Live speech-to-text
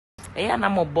Eya na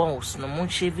mo bones no mun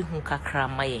shave hu kakra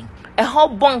mayen. E ho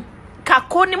bon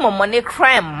kako ni momone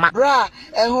crime ma. Bra,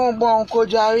 e ho bon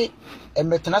kojari. E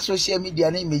metana social media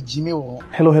na imejime wo.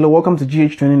 Hello, welcome to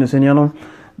GH20 Noseniano.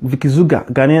 Micky Zugah,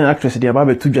 Ghanaian actress, the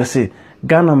Ababe Tuja say,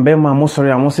 Ghana Mbema, mo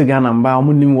sorry, I'm also Ghana Mba,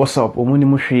 omunim WhatsApp,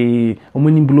 omunim she,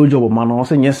 omunim blowjob, man,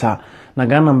 also yes, sir. Na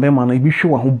Ghana Mbema, na ibi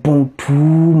show who bon too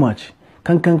much.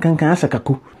 Kan asa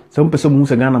kaku. Some person who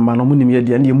say Ghana Mba, no munim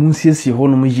yedi, and the munsiesi ho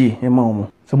no muji, ema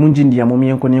so munji ndi amomi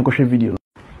enko ni enko video.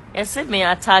 Yes, me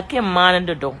attack him man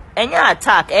do. Enya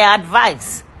attack,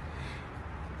 advice.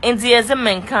 Inti eze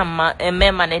menka ma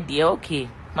emema ne die okay.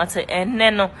 Mate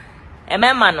enne no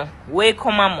emema no we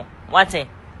koma mo. Wate.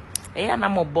 Eya na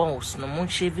mo bones no mun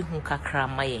shave hu kakra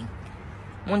mayen.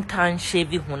 Mun tan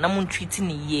shave hu na mun treat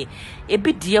ni ye.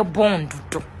 Ebi die bond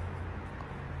do.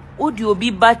 Odi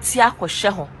obi bati akohye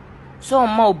ho. So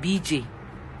ma obi je.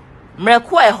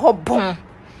 Mreko e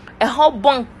ho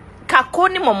bon kako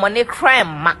ni momone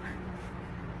crime ma.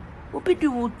 Obi di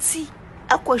wuti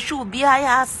akohye obi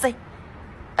aya ase.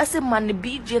 Ase man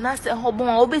bije na se ho bon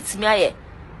obetimi aye.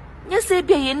 Nyese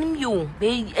bia yenim yo.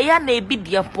 Eya na ebi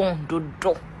dia bon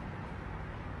dodo.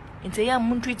 Inte ya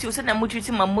mun treat you se na mun treat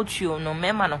ma motuo no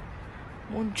mema no.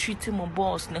 Mun treat mo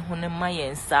boss ne ho ne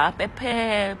mayen sa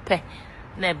pepepe.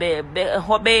 Na be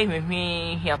ho be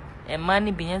hwehwe hia. E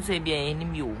mani bi nyese bia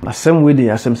yenim yo. Asem we dey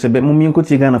asem se be mummi enko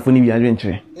ti Ghana fo ni bi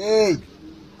adwentre.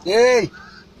 Hey.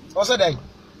 What's that?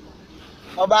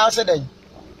 Oba say that.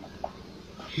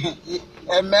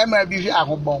 Mema bi hwe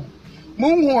ahobon.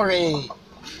 Mun hore.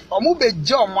 Omo be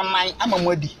je omo nan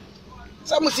amamodi.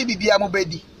 Some see bibia mo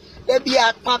bedi. They be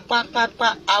a pa.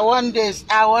 I want this,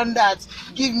 I want that.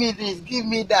 Give me this, give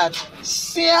me that.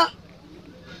 See?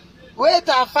 Wait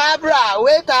a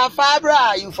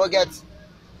fabra.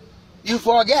 You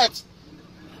forget.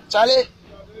 Charlie.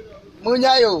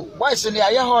 Munyayo. Boys in the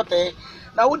air hot eh.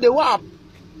 Now would the wap.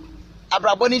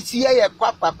 Abraboni see ye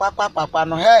papa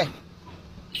no hey.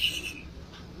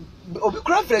 Obi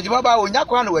crafted you about when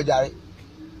yakwan wejare.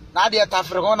 Na de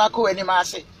tafre ho na ko ani ma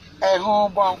se. Ho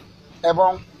bon.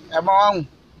 Ebon.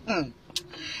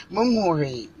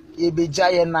 Munhure.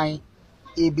 Ebejaye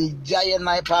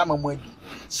nai pa mamodi.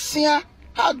 Sia,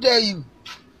 how dare you?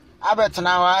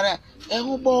 Abetna ware.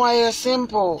 Ho bon aye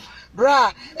simple.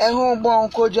 Bra, ho bon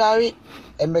kojari.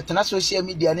 E metana social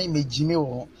media na imejime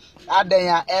wo.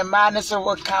 Adanya ema ne se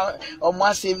wo ka omo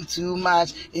asem too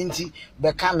much inti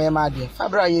be ka me ma de.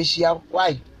 Fabra yeshia.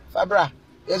 Why? Fabra,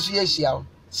 yeshia.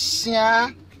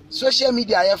 Sia social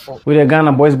media yefo. We the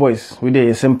Ghana boys. We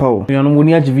the simple. You know when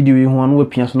you video you ho anu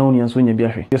apia so na oni anso nya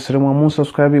biahwe. Yesere mo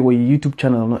subscribe we YouTube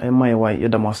channel no MIY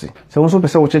Yedamase. Se won so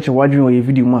pese wo cheche wadwen we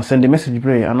video ma send a message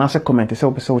pray and answer comment se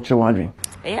wo pese wo chere wadwen.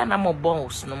 Eya na mo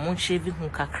bones no mun shave hu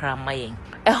kakra mayen.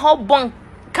 E ho bon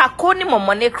kako ni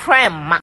momone crime ma.